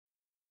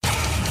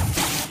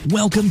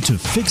Welcome to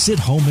Fix It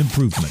Home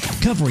Improvement,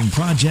 covering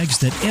projects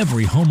that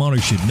every homeowner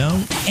should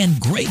know and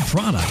great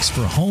products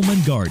for home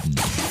and garden.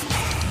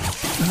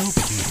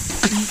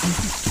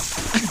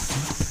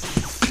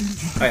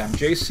 Hi, I'm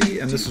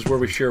JC, and this is where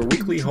we share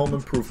weekly home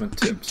improvement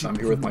tips. I'm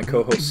here with my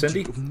co-host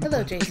Cindy.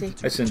 Hello,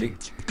 JC. Hi, Cindy.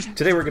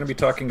 Today we're going to be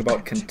talking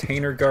about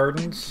container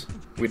gardens.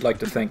 We'd like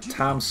to thank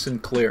Tom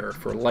Sinclair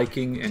for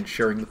liking and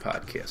sharing the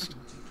podcast.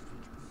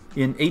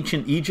 In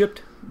ancient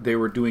Egypt, they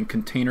were doing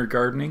container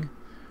gardening.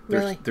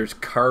 There's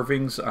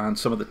carvings on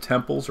some of the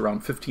temples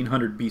around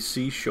 1500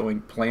 BC showing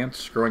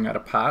plants growing out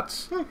of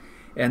pots.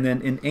 And then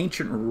in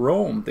ancient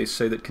Rome, they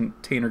say that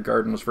container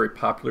garden was very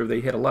popular. They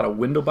had a lot of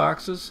window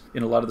boxes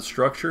in a lot of the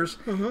structures.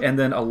 And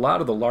then a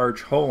lot of the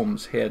large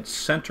homes had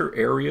center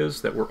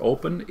areas that were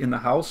open in the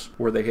house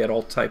where they had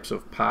all types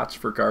of pots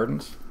for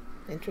gardens.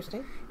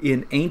 Interesting.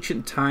 In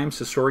ancient times,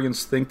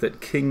 historians think that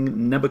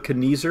King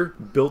Nebuchadnezzar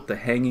built the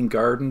Hanging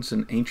Gardens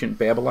in ancient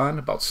Babylon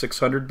about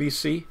 600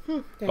 BC.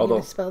 Did you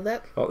misspell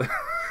that?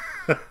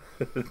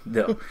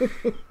 No.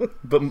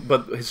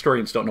 But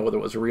historians don't know whether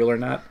it was real or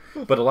not.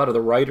 But a lot of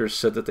the writers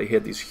said that they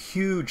had these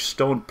huge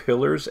stone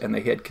pillars and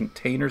they had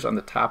containers on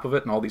the top of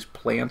it, and all these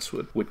plants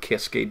would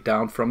cascade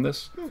down from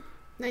this.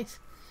 Nice.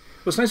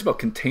 What's nice about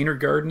container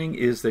gardening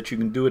is that you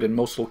can do it in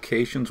most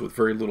locations with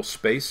very little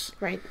space.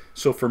 Right.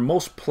 So for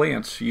most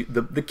plants,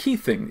 the key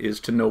thing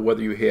is to know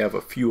whether you have a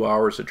few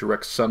hours of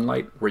direct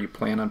sunlight where you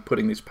plan on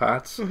putting these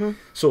pots.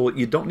 So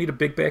you don't need a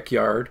big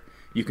backyard.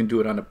 You can do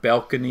it on a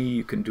balcony.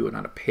 You can do it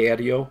on a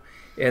patio.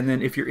 And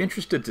then if you're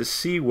interested to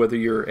see whether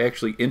you're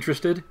actually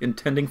interested in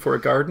tending for a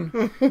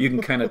garden, you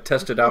can kind of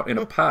test it out in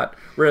a pot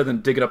rather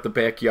than dig it up the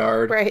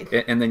backyard. Right.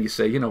 And then you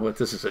say, you know what,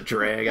 this is a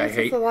drag. This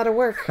is a lot of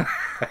work.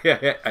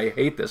 I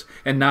hate this.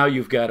 And now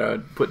you've got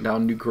to put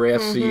down new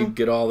grass seed,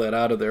 get all that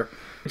out of there.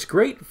 It's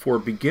great for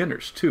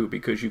beginners, too,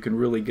 because you can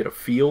really get a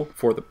feel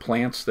for the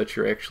plants that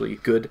you're actually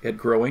good at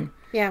growing.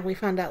 Yeah, we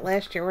found out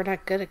last year we're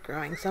not good at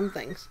growing some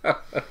things.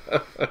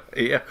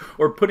 Yeah,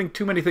 or putting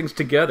too many things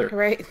together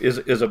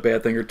is a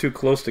bad thing, or too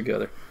close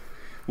together.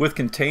 With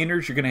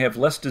containers, you're going to have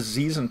less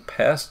disease and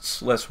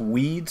pests, less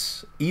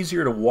weeds,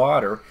 easier to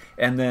water,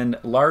 and then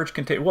large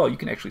containers. Well, you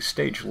can actually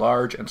stage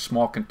large and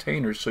small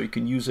containers, so you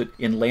can use it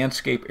in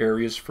landscape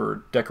areas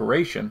for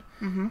decoration,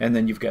 and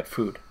then you've got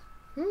food.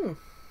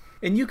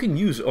 And you can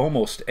use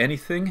almost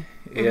anything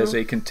as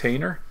a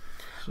container.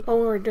 Well,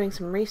 when we were doing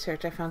some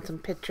research, I found some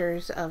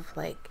pictures of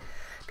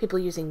people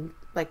using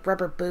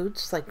rubber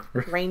boots,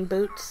 rain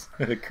boots.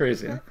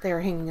 Crazy. Huh? They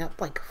were hanging up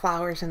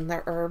flowers and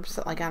their herbs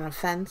on a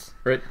fence.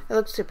 Right. It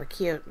looked super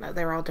cute.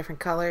 They were all different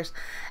colors.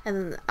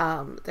 And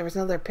then there was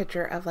another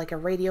picture of a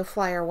radio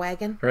flyer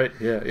wagon. Right.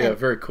 Yeah.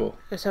 Very cool.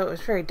 So it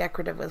was very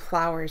decorative with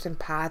flowers and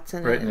pots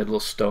and and little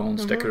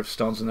stones, decorative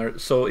stones in there.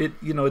 So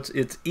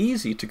it's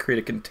easy to create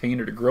a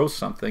container to grow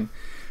something.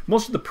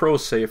 Most of the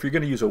pros say if you're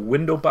going to use a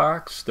window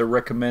box, they're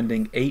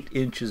recommending 8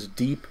 inches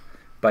deep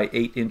by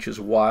 8 inches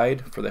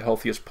wide for the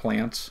healthiest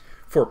plants.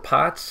 For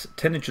pots,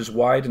 10 inches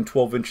wide and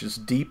 12 inches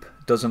deep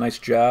does a nice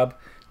job.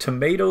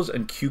 Tomatoes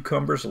and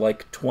cucumbers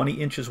 20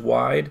 inches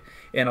wide.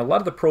 And a lot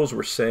of the pros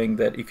were saying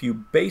that if you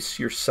base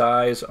your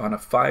size on a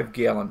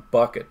 5-gallon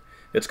bucket,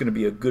 it's going to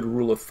be a good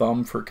rule of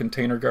thumb for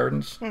container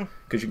gardens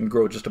because you can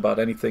grow just about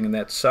anything in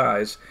that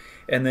size.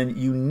 And then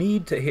you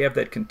need to have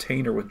that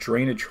container with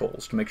drainage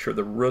holes to make sure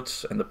the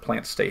roots and the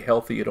plants stay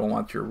healthy. You don't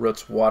want your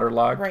roots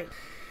waterlogged. Right.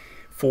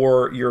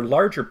 For your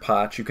larger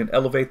pots, you can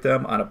elevate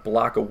them on a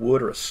block of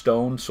wood or a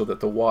stone so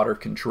that the water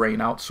can drain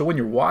out. So when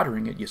you're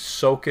watering it, you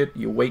soak it,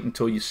 you wait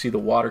until you see the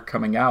water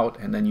coming out,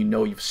 and then you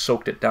know you've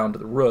soaked it down to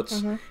the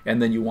roots,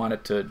 and then you want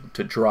it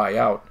to dry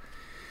out.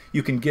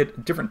 You can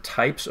get different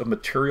types of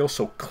material.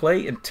 So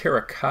clay and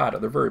terracotta,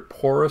 they're very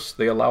porous.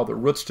 They allow the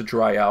roots to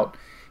dry out.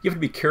 You have to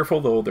be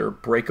careful, though, they're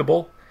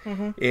breakable.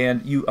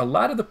 And a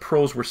lot of the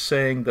pros were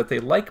saying that they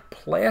like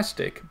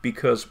plastic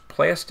because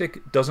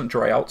plastic doesn't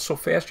dry out so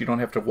fast. You don't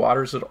have to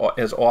water it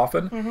as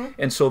often.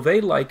 And so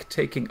they like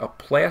taking a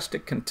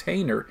plastic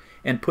container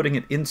and putting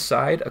it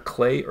inside a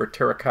clay or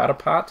terracotta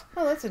pot.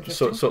 Oh, that's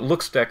interesting. So it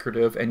looks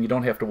decorative, and you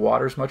don't have to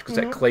water as much because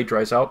that clay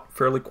dries out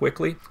fairly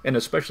quickly. And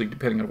especially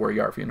depending on where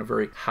you are. If you're in a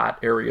very hot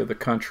area of the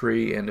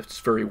country and it's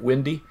very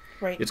windy,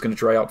 it's going to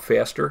dry out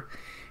faster.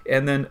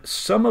 And then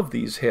some of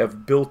these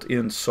have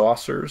built-in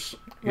saucers,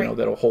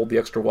 that'll hold the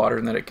extra water,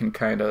 and then it can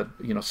kind of,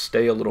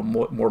 stay a little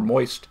more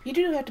moist. You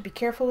do have to be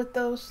careful with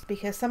those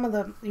because some of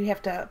them, you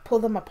have to pull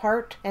them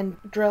apart and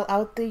drill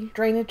out the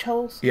drainage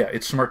holes. Yeah,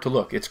 it's smart to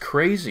look. It's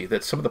crazy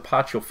that some of the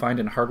pots you'll find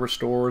in hardware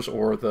stores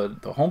or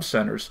the home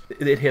centers,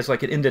 it has an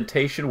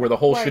indentation where the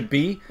hole should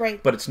be,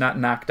 but it's not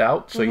knocked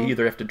out. So you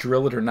either have to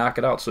drill it or knock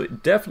it out. So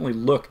definitely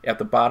look at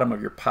the bottom of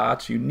your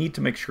pots. You need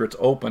to make sure it's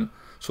open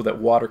so that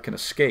water can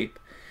escape.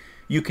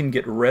 You can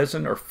get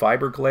resin or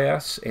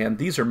fiberglass, and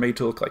these are made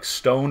to look like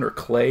stone or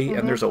clay,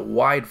 and there's a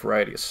wide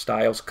variety of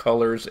styles,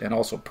 colors, and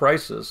also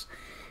prices.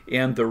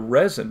 And the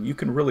resin, you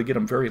can really get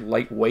them very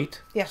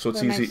lightweight, Yeah, so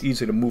it's they're easy nice.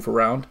 easy to move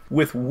around.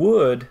 With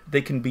wood,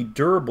 they can be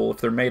durable if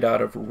they're made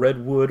out of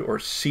redwood or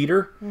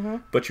cedar,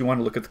 but you want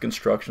to look at the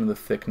construction and the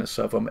thickness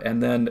of them.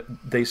 And then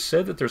they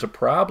said that there's a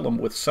problem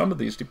with some of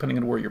these, depending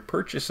on where you're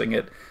purchasing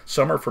it.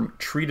 Some are from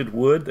treated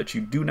wood that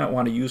you do not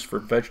want to use for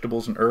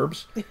vegetables and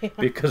herbs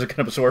because it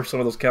can absorb some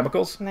of those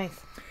chemicals. Nice.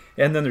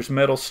 And then there's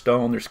metal,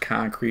 stone, there's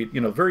concrete,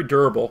 very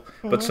durable,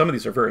 but some of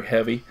these are very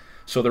heavy.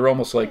 So they're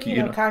almost like,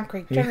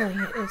 Concrete generally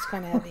is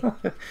kind of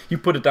heavy. you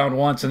put it down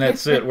once and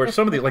that's it. Where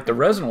some of the, like the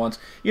resin ones,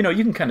 you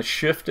can kind of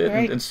shift it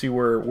Right. and see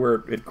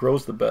where it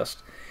grows the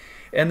best.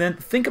 And then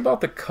think about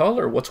the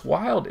color. What's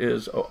wild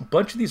is a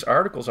bunch of these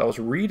articles I was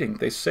reading,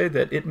 they say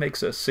that it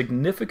makes a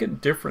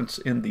significant difference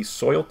in the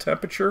soil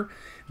temperature.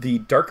 The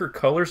darker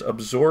colors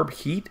absorb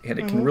heat and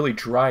it can really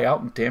dry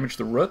out and damage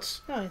the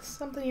roots. No, it's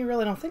something you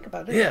really don't think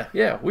about, is Yeah,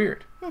 yeah,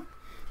 weird.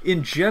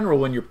 In general,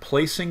 when you're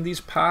placing these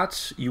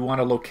pots, you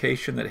want a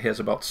location that has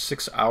about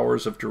 6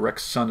 hours of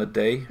direct sun a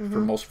day for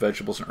most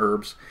vegetables and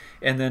herbs.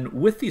 And then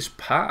with these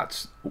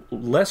pots,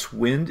 less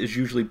wind is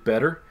usually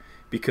better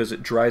because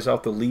it dries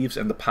out the leaves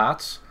and the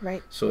pots.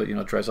 Right. So,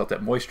 it dries out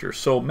that moisture.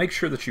 So make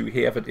sure that you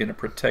have it in a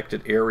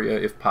protected area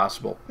if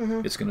possible.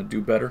 It's going to do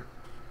better.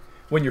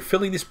 When you're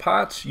filling these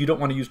pots, you don't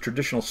want to use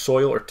traditional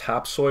soil or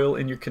topsoil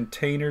in your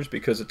containers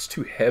because it's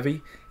too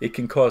heavy. It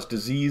can cause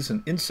disease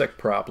and insect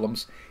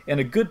problems. And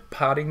a good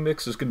potting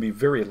mix is going to be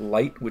very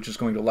light, which is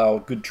going to allow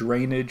good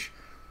drainage,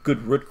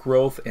 good root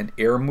growth, and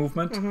air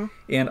movement.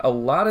 And a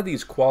lot of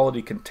these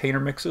quality container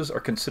mixes are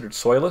considered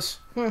soilless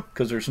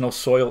because there's no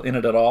soil in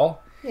it at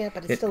all. Yeah,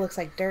 but it still looks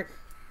like dirt.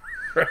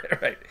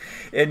 Right.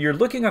 And you're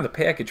looking on the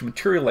package,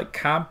 material like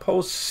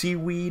compost,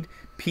 seaweed,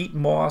 peat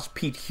moss,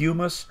 peat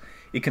humus.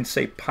 It can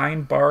say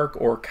pine bark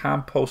or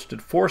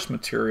composted forest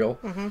material.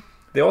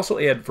 They also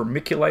add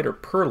vermiculite or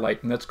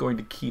perlite, and that's going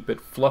to keep it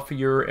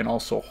fluffier and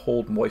also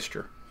hold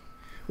moisture.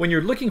 When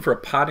you're looking for a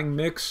potting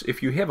mix,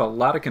 if you have a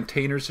lot of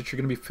containers that you're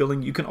going to be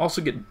filling, you can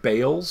also get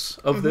bales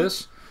of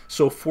this.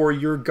 So for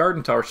your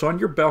garden tower, so on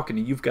your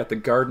balcony, you've got the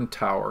garden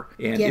tower.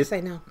 And Yes,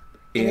 I know.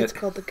 And it's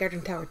called the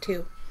Garden Tower,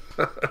 too.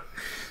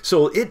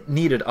 So it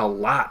needed a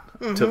lot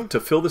to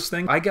fill this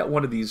thing. I got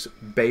one of these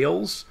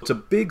bales. It's a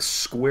big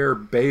square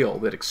bale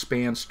that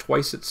expands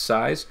twice its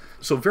size.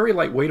 So very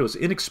lightweight. It was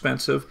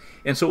inexpensive.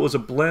 And so it was a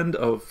blend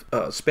of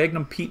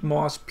sphagnum peat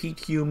moss,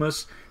 peat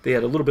humus. They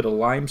had a little bit of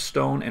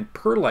limestone and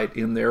perlite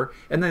in there.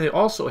 And then they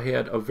also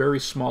had a very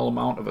small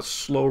amount of a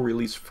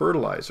slow-release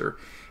fertilizer.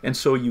 And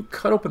so you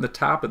cut open the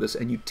top of this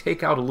and you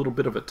take out a little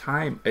bit of a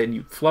time and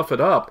you fluff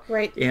it up.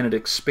 Right. And it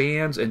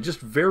expands and just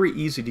very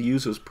easy to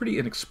use. It was pretty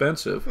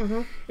inexpensive.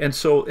 And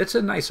so it's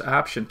a nice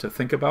option to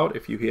think about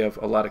if you have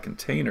a lot of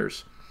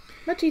containers.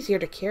 Much easier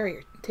to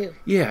carry, too.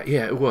 Yeah,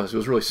 it was. It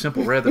was really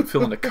simple rather than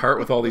filling a cart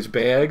with all these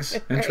bags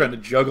and Right. trying to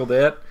juggle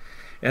that.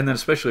 And then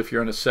especially if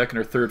you're on a second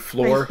or third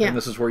floor Yeah. and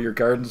this is where your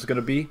garden's going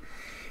to be.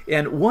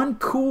 And one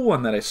cool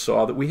one that I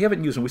saw that we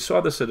haven't used, and we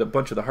saw this at a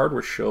bunch of the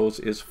hardware shows,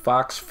 is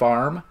Fox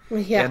Farm.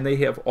 Yeah. And they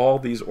have all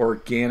these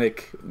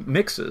organic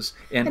mixes.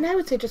 And I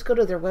would say just go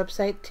to their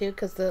website, too,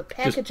 because the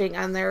packaging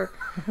on their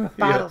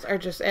bottles are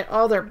just,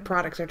 all their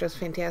products are just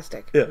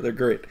fantastic. Yeah, they're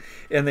great.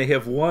 And they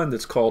have one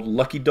that's called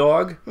Lucky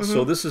Dog.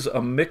 So this is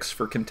a mix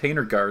for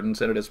container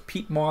gardens, and it has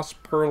peat moss,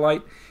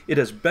 perlite. It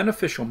has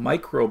beneficial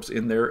microbes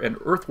in there and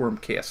earthworm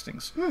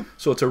castings.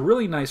 So it's a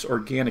really nice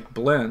organic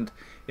blend,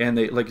 and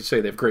they, like you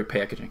say, they have great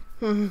packaging.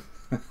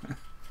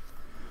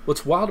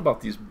 What's wild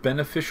about these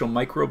beneficial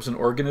microbes and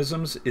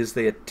organisms is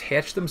they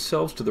attach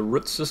themselves to the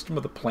root system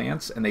of the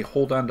plants, and they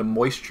hold on to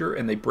moisture,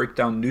 and they break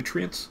down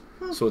nutrients,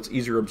 so it's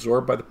easier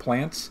absorbed by the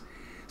plants.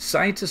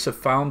 Scientists have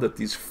found that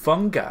these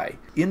fungi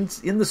in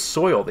the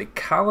soil, they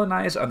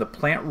colonize on the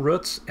plant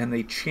roots and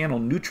they channel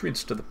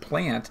nutrients to the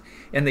plant,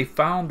 and they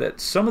found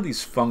that some of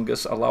these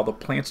fungus allow the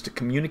plants to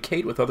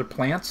communicate with other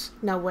plants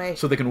No way.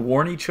 so they can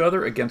warn each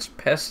other against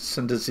pests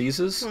and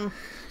diseases.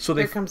 So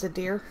they Here comes a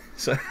deer.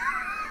 so,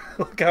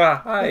 look how I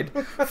hide.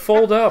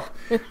 Fold up.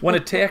 When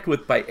attacked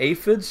by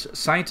aphids,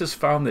 scientists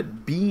found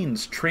that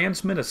beans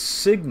transmit a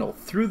signal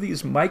through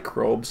these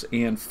microbes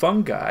and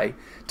fungi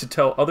to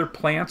tell other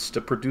plants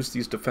to produce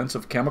these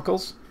defensive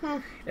chemicals.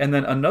 And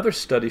then another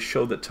study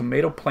showed that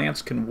tomato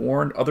plants can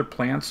warn other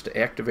plants to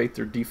activate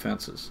their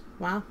defenses.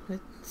 Wow,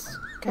 it's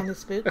kind of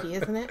spooky,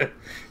 isn't it?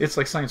 It's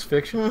like science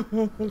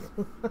fiction.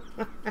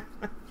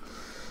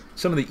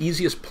 Some of the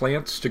easiest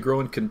plants to grow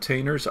in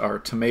containers are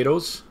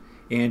tomatoes.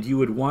 And you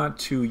would want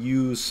to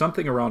use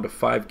something around a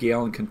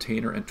 5-gallon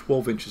container and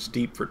 12 inches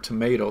deep for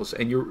tomatoes.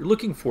 And you're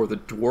looking for the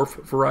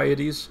dwarf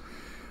varieties.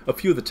 A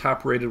few of the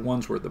top-rated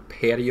ones were the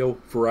patio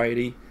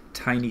variety,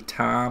 Tiny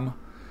Tom,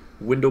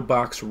 Window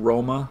Box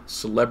Roma,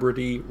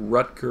 Celebrity,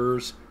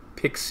 Rutgers,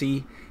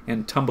 Pixie,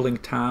 and Tumbling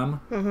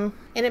Tom.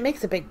 And it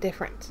makes a big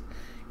difference,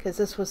 because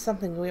this was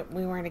something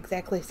we weren't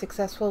exactly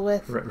successful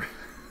with. Right.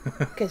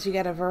 Because you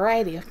got a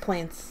variety of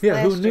plants. Yeah,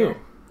 last who knew? Year.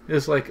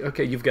 It's like,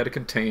 okay, you've got a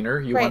container,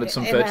 you Right, wanted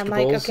some and vegetables,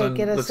 I'm like, okay, and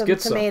get us let's some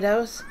get some.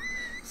 tomatoes.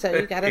 So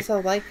you got us a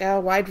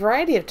wide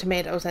variety of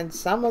tomatoes, and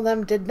some of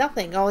them did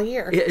nothing all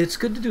year. It's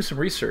good to do some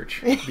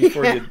research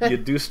before you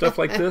do stuff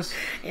like this.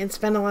 And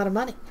spend a lot of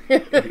money.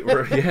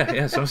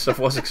 Yeah, some stuff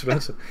was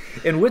expensive.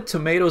 And with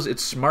tomatoes,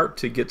 it's smart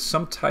to get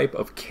some type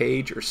of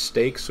cage or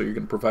stake so you're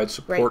going to provide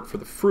support for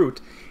the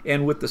fruit.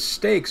 And with the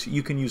stakes,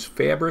 you can use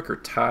fabric or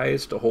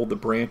ties to hold the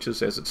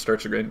branches as it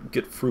starts to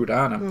get fruit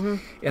on them.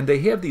 Mm-hmm. And they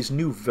have these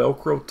new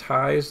Velcro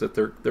ties that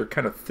they're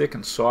kind of thick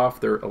and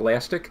soft. They're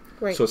elastic,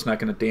 so it's not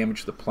going to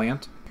damage the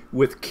plant.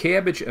 With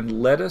cabbage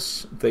and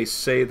lettuce, they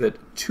say that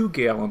 2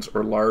 gallons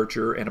or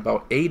larger and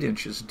about 8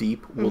 inches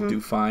deep will do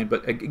fine.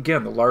 But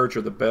again, the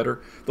larger the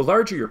better. The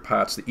larger your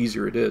pots, the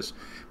easier it is.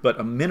 But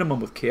a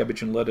minimum with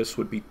cabbage and lettuce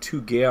would be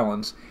 2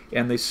 gallons.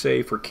 And they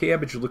say for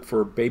cabbage, look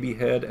for baby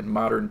head and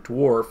modern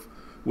dwarf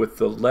with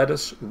the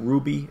lettuce,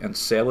 ruby, and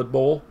salad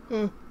bowl.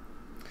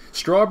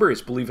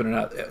 Strawberries, believe it or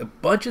not, a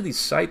bunch of these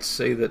sites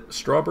say that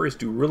strawberries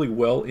do really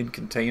well in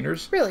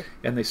containers. Really?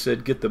 And they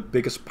said get the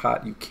biggest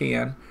pot you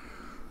can.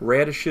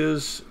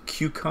 Radishes,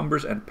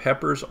 cucumbers, and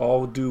peppers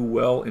all do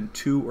well in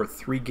 2 or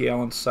 3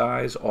 gallon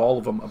size, all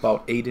of them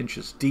about 8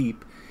 inches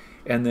deep.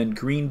 And then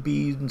green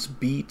beans,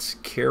 beets,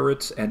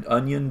 carrots, and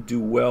onion do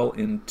well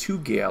in 2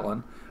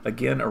 gallon.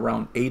 Again,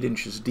 around 8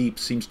 inches deep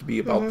seems to be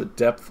about the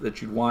depth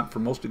that you'd want for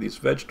most of these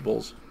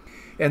vegetables.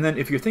 And then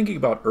if you're thinking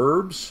about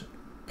herbs,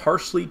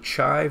 parsley,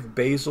 chive,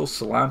 basil,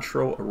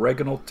 cilantro,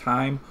 oregano,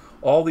 thyme,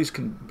 all these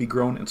can be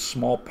grown in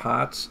small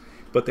pots,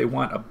 but they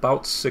want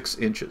about 6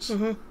 inches.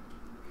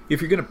 If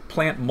you're going to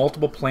plant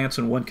multiple plants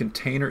in one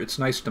container, it's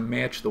nice to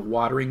match the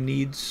watering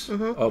needs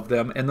of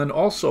them. And then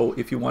also,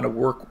 if you want to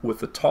work with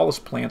the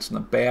tallest plants in the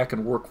back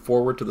and work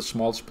forward to the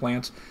smallest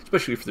plants,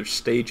 especially if they're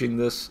staging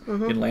this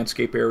in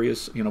landscape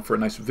areas, for a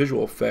nice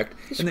visual effect.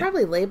 You should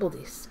probably label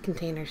these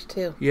containers,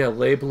 too. Yeah,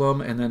 label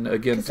them, and then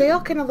again... Because they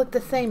all kind of look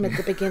the same at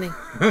the beginning.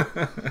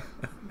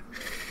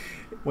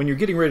 When you're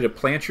getting ready to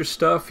plant your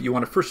stuff, you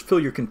want to first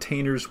fill your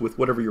containers with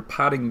whatever your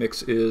potting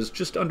mix is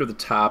just under the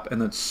top, and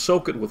then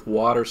soak it with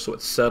water so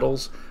it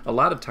settles. A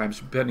lot of times,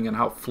 depending on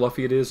how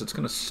fluffy it is, it's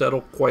going to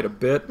settle quite a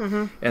bit,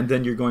 and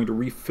then you're going to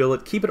refill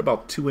it. Keep it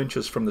about 2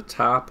 inches from the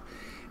top,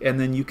 and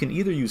then you can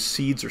either use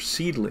seeds or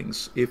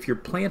seedlings. If you're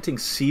planting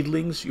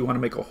seedlings, you want to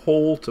make a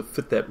hole to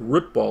fit that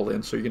root ball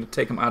in, so you're going to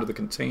take them out of the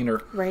container,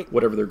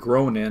 whatever they're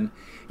grown in,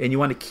 and you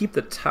want to keep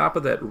the top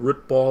of that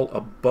root ball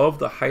above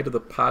the height of the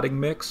potting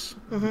mix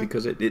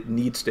because it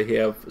needs to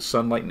have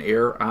sunlight and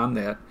air on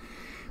that.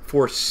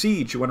 For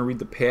seeds, you want to read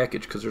the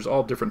package because there's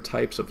all different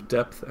types of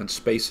depth and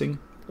spacing.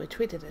 Which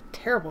we did a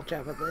terrible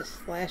job of this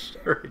last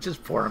year.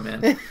 Just pour them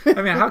in.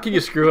 I mean, how can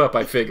you screw up,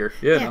 I figure?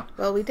 Yeah,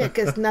 well, we did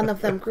because none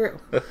of them grew.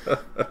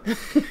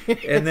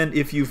 And then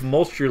if you've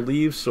mulched your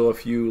leaves, so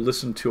if you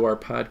listen to our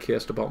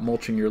podcast about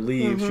mulching your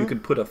leaves, you can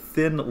put a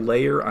thin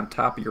layer on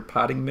top of your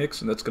potting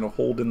mix, and that's going to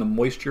hold in the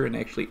moisture and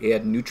actually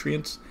add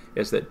nutrients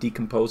as that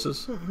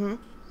decomposes.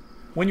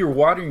 When you're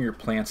watering your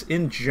plants,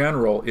 in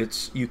general,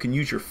 you can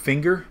use your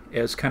finger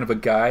as kind of a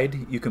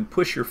guide. You can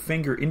push your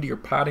finger into your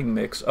potting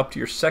mix up to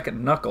your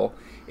second knuckle,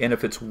 and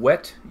if it's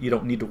wet, you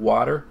don't need to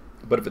water.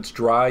 But if it's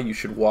dry, you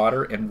should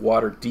water, and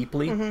water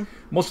deeply.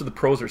 Most of the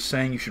pros are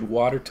saying you should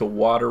water till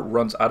water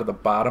runs out of the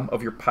bottom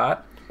of your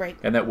pot. Right.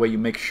 And that way you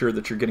make sure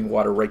that you're getting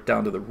water right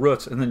down to the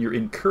roots, and then you're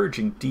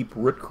encouraging deep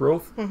root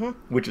growth,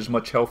 which is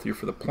much healthier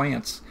for the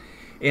plants.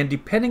 And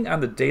depending on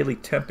the daily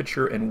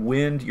temperature and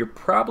wind, you're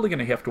probably going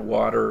to have to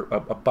water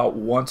about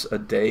once a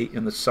day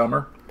in the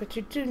summer. But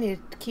you do need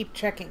to keep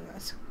checking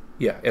this.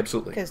 Yeah,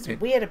 absolutely. Because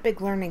we had a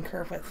big learning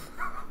curve with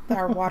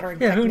our watering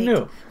technique. Who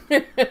knew?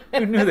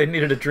 Who knew they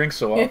needed a drink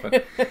so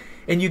often?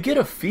 And you get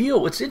a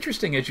feel. What's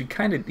interesting is you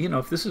kind of,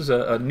 if this is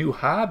a new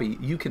hobby,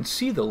 you can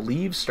see the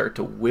leaves start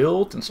to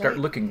wilt and start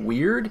looking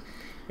weird.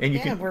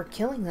 And we're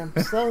killing them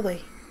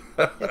slowly.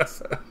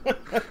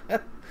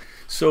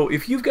 So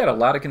if you've got a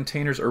lot of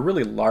containers or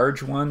really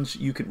large ones,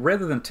 you could,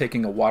 rather than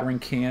taking a watering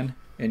can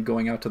and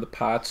going out to the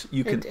pots,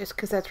 you can... It's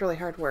because that's really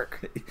hard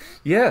work.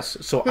 Yes.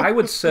 So I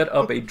would set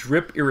up a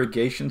drip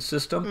irrigation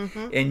system,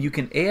 and you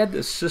can add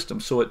this system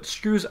so it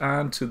screws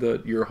on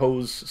to your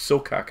hose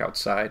silcock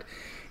outside.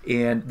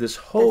 And this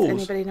hose...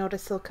 Does anybody know what a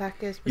silcock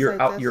is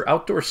your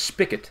outdoor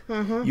spigot.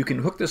 You can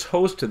hook this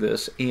hose to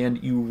this,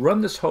 and you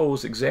run this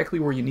hose exactly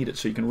where you need it.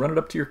 So you can run it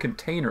up to your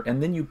container,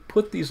 and then you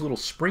put these little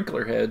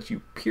sprinkler heads,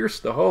 you pierce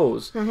the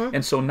hose,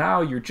 and so now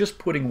you're just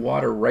putting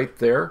water right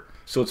there.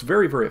 So it's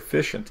very, very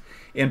efficient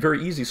and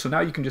very easy. So now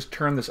you can just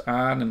turn this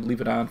on and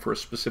leave it on for a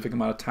specific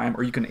amount of time,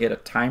 or you can add a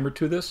timer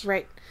to this.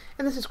 Right.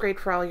 And this is great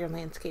for all your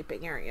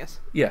landscaping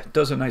areas. Yeah, it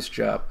does a nice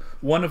job.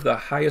 One of the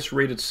highest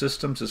rated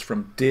systems is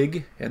from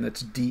Dig, and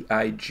that's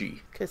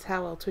D-I-G. Because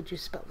how else would you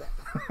spell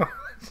that?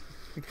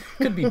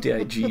 Could be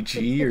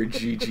D-I-G-G or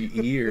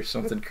G-G-E or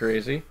something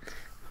crazy.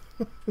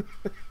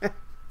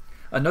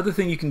 Another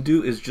thing you can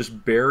do is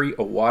just bury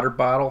a water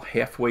bottle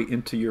halfway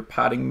into your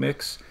potting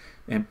mix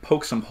and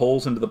poke some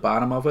holes into the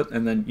bottom of it,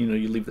 and then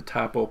you leave the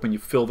top open, you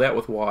fill that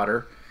with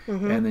water,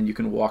 and then you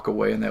can walk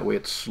away, and that way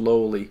it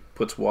slowly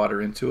puts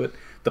water into it.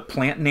 The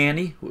Plant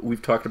Nanny,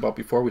 we've talked about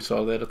before, we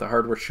saw that at the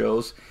hardware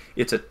shows.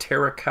 It's a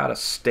terracotta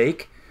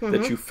stake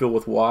that you fill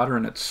with water,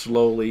 and it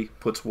slowly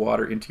puts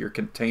water into your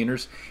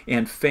containers.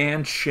 And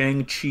Fan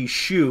Sheng Chi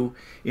Shu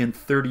in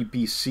 30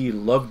 BC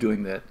loved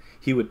doing that.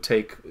 He would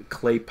take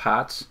clay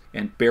pots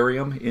and bury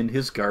them in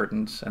his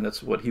gardens, and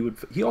that's what he would.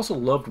 He also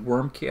loved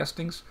worm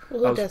castings.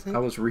 Well, who doesn't? I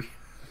was reading.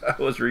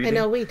 I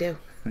know we do.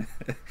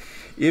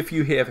 If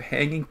you have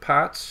hanging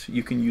pots,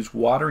 you can use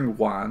watering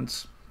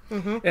wands.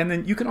 And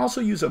then you can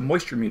also use a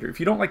moisture meter. If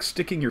you don't like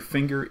sticking your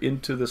finger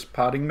into this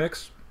potting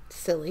mix,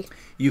 silly,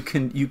 you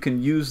can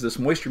use this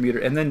moisture meter,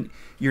 and then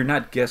you're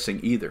not guessing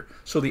either.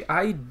 So the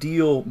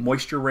ideal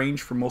moisture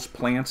range for most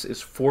plants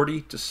is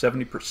 40 to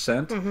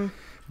 70%.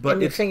 But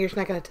and your finger's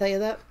not going to tell you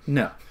that?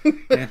 No,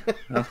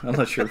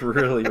 unless you're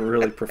really,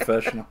 really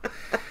professional.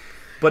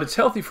 But it's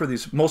healthy for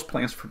most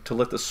plants to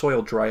let the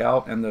soil dry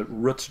out and the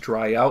roots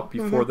dry out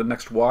before the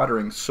next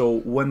watering. So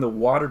when the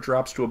water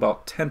drops to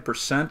about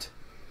 10%,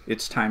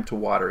 it's time to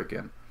water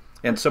again.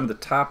 And some of the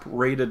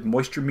top-rated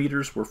moisture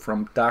meters were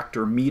from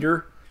Dr.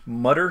 Muddder,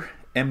 Mudder,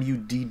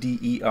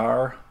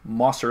 Mosserlees,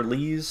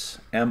 Mosserlees,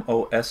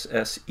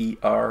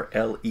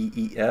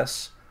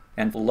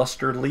 and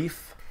Lusterleaf.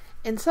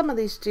 And some of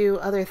these do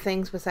other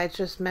things besides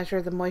just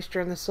measure the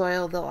moisture in the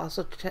soil. They'll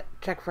also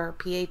check for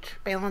pH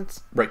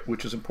balance. Right,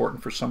 which is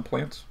important for some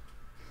plants.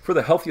 For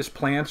the healthiest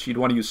plants, you'd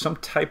want to use some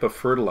type of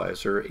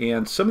fertilizer,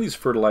 and some of these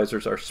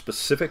fertilizers are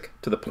specific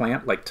to the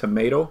plant, like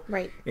tomato.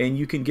 Right. And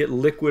you can get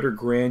liquid or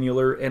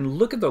granular, and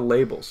look at the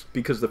labels,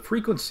 because the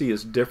frequency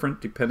is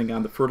different depending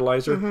on the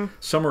fertilizer.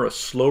 Some are a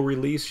slow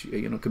release,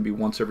 it can be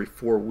once every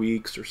 4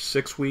 weeks or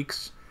 6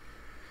 weeks.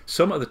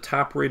 Some of the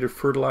top-rated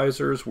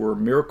fertilizers were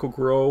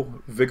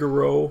Miracle-Gro,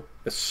 Vigoro,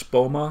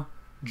 Espoma,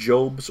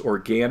 Job's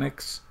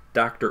Organics,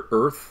 Dr.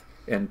 Earth,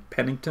 and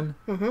Pennington.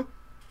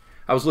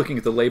 I was looking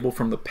at the label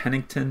from the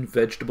Pennington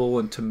vegetable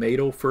and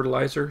tomato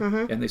fertilizer,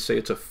 and they say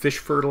it's a fish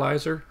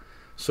fertilizer,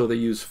 so they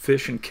use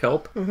fish and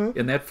kelp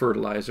in that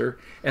fertilizer.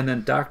 And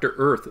then Dr.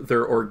 Earth,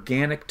 their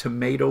organic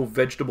tomato,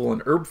 vegetable,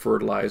 and herb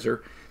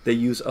fertilizer, they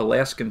use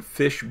Alaskan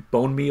fish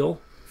bone meal,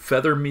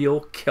 feather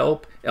meal,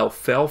 kelp,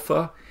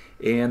 alfalfa,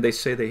 and they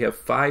say they have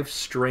 5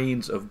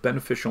 strains of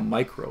beneficial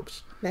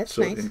microbes. That's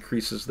so nice. It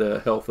increases the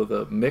health of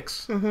the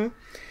mix.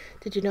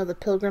 Did you know the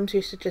Pilgrims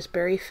used to just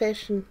bury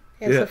fish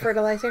as the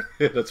fertilizer?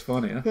 Yeah, that's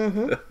funny,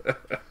 huh?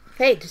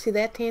 Hey, did you see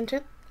that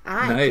tangent?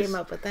 I came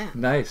up with that.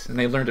 Nice. And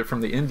they learned it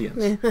from the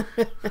Indians,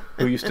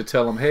 who used to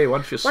tell them, hey, why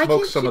don't you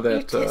smoke some of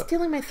that... You're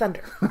stealing my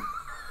thunder.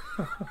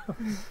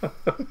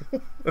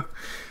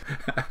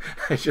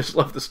 I just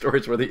love the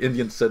stories where the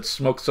Indians said,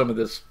 smoke some of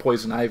this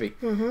poison ivy,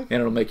 and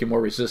it'll make you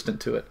more resistant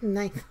to it.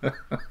 Nice.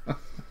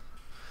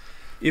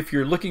 If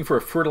you're looking for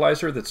a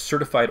fertilizer that's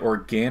certified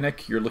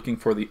organic, you're looking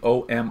for the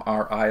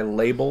OMRI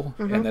label,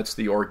 and that's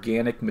the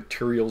Organic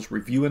Materials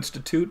Review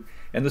Institute.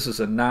 And this is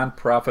a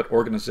non-profit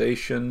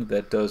organization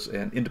that does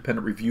an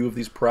independent review of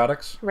these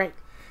products. Right.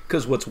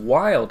 Because what's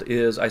wild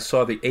is I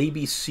saw the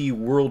ABC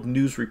World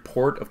News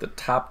report of the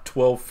top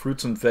 12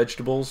 fruits and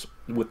vegetables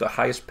with the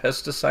highest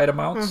pesticide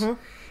amounts.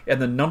 And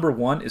the number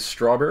 1 is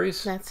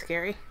strawberries. That's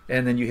scary.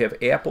 And then you have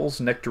apples,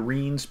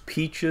 nectarines,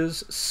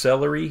 peaches,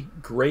 celery,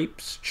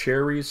 grapes,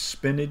 cherries,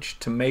 spinach,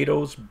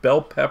 tomatoes,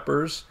 bell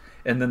peppers,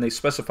 and then they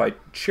specified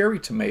cherry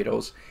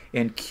tomatoes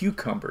and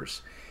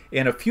cucumbers.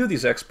 And a few of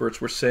these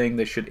experts were saying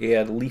they should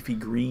add leafy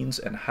greens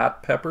and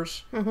hot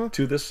peppers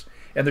to this.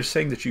 And they're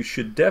saying that you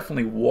should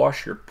definitely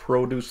wash your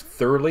produce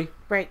thoroughly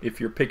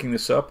if you're picking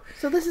this up.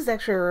 So this is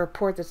actually a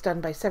report that's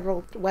done by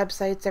several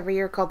websites every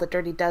year called the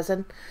Dirty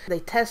Dozen. They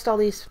test all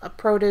these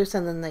produce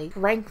and then they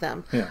rank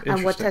them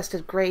on what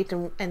tested great.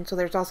 And so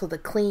there's also the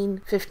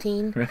Clean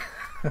 15.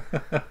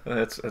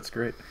 That's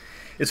great.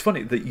 It's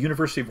funny, the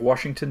University of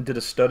Washington did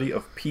a study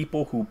of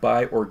people who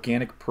buy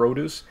organic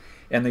produce,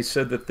 and they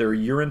said that their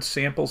urine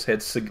samples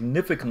had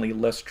significantly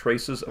less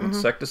traces of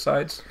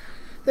insecticides.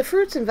 The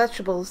fruits and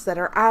vegetables that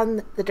are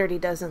on the Dirty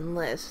Dozen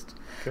list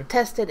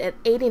tested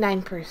at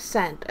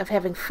 89% of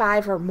having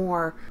 5 or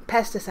more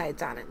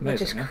pesticides on it,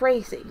 which is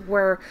crazy.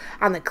 Where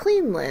on the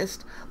clean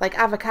list, like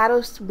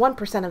avocados,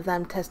 1% of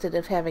them tested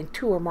of having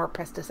 2 or more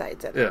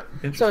pesticides in it. Yeah,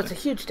 interesting. So it's a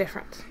huge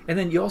difference. And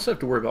then you also have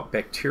to worry about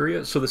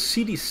bacteria. So the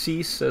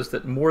CDC says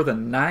that more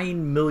than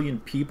 9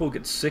 million people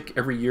get sick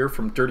every year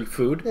from dirty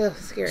food. Ugh,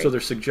 scary. So they're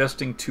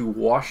suggesting to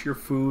wash your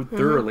food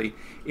thoroughly.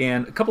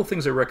 And a couple of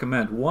things I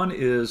recommend. One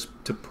is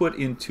to put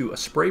into a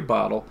spray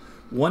bottle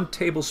 1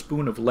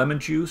 tablespoon of lemon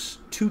juice,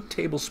 2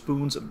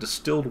 tablespoons of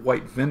distilled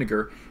white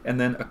vinegar, and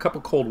then a cup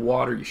of cold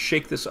water. You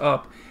shake this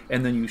up,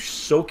 and then you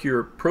soak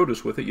your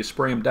produce with it. You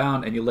spray them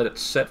down, and you let it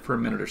set for a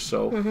minute or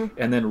so,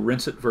 and then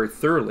rinse it very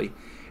thoroughly.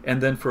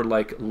 And then for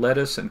like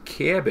lettuce and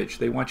cabbage,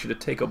 they want you to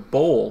take a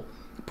bowl,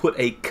 put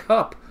a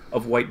cup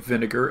of white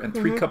vinegar and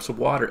 3 cups of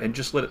water, and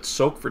just let it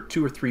soak for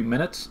 2 or 3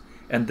 minutes,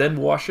 and then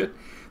wash it.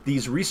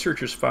 These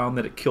researchers found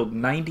that it killed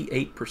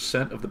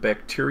 98% of the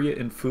bacteria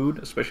in food,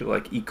 especially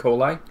like E.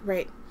 coli.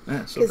 Right.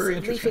 Yeah, so very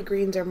interesting. Leafy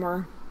greens are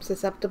more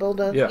susceptible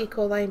to E.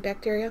 coli and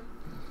bacteria. Do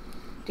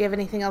you have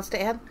anything else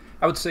to add?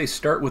 I would say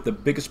start with the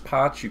biggest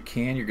pots you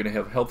can. You're going to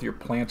have healthier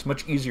plants,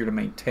 much easier to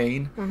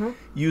maintain.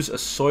 Use a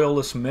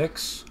soilless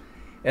mix.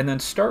 And then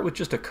start with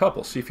just a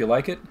couple. See if you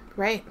like it.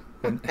 Right.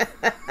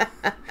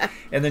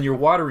 And then your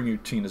watering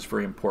routine is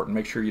very important.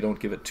 Make sure you don't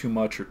give it too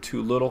much or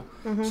too little.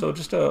 So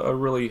just a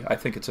really, I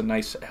think it's a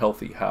nice,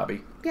 healthy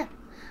hobby. Yeah.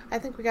 I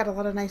think we got a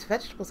lot of nice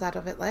vegetables out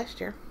of it last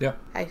year. Yeah.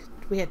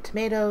 We had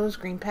tomatoes,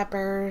 green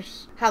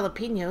peppers,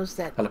 jalapenos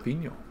that...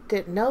 Jalapeno.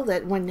 Didn't know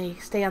that when they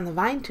stay on the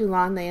vine too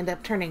long, they end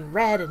up turning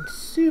red and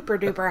super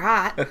duper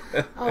hot.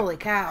 Holy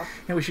cow.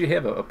 Yeah, we should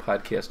have a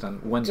podcast on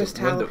when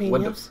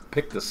to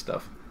pick this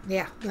stuff.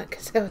 Yeah,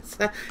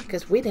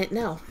 because we didn't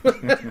know.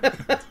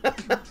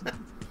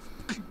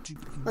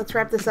 Let's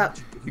wrap this up.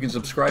 You can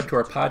subscribe to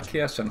our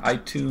podcast on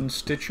iTunes,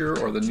 Stitcher,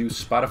 or the new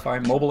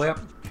Spotify mobile app.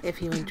 If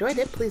you enjoyed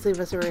it, please leave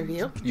us a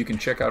review. You can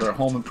check out our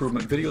home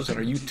improvement videos on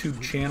our YouTube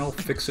channel,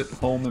 Fix It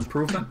Home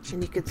Improvement.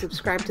 And you can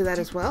subscribe to that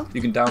as well. You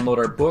can download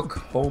our book,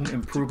 Home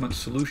Improvement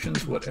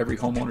Solutions, What Every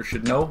Homeowner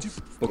Should Know,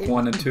 Book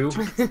 1 and 2.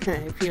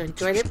 If you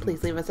enjoyed it,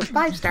 please leave us a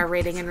 5-star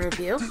rating and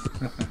review.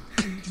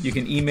 You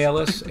can email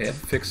us at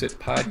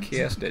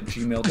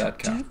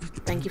fixitpodcast@gmail.com.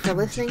 Thank you for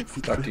listening.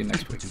 Talk to you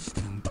next week.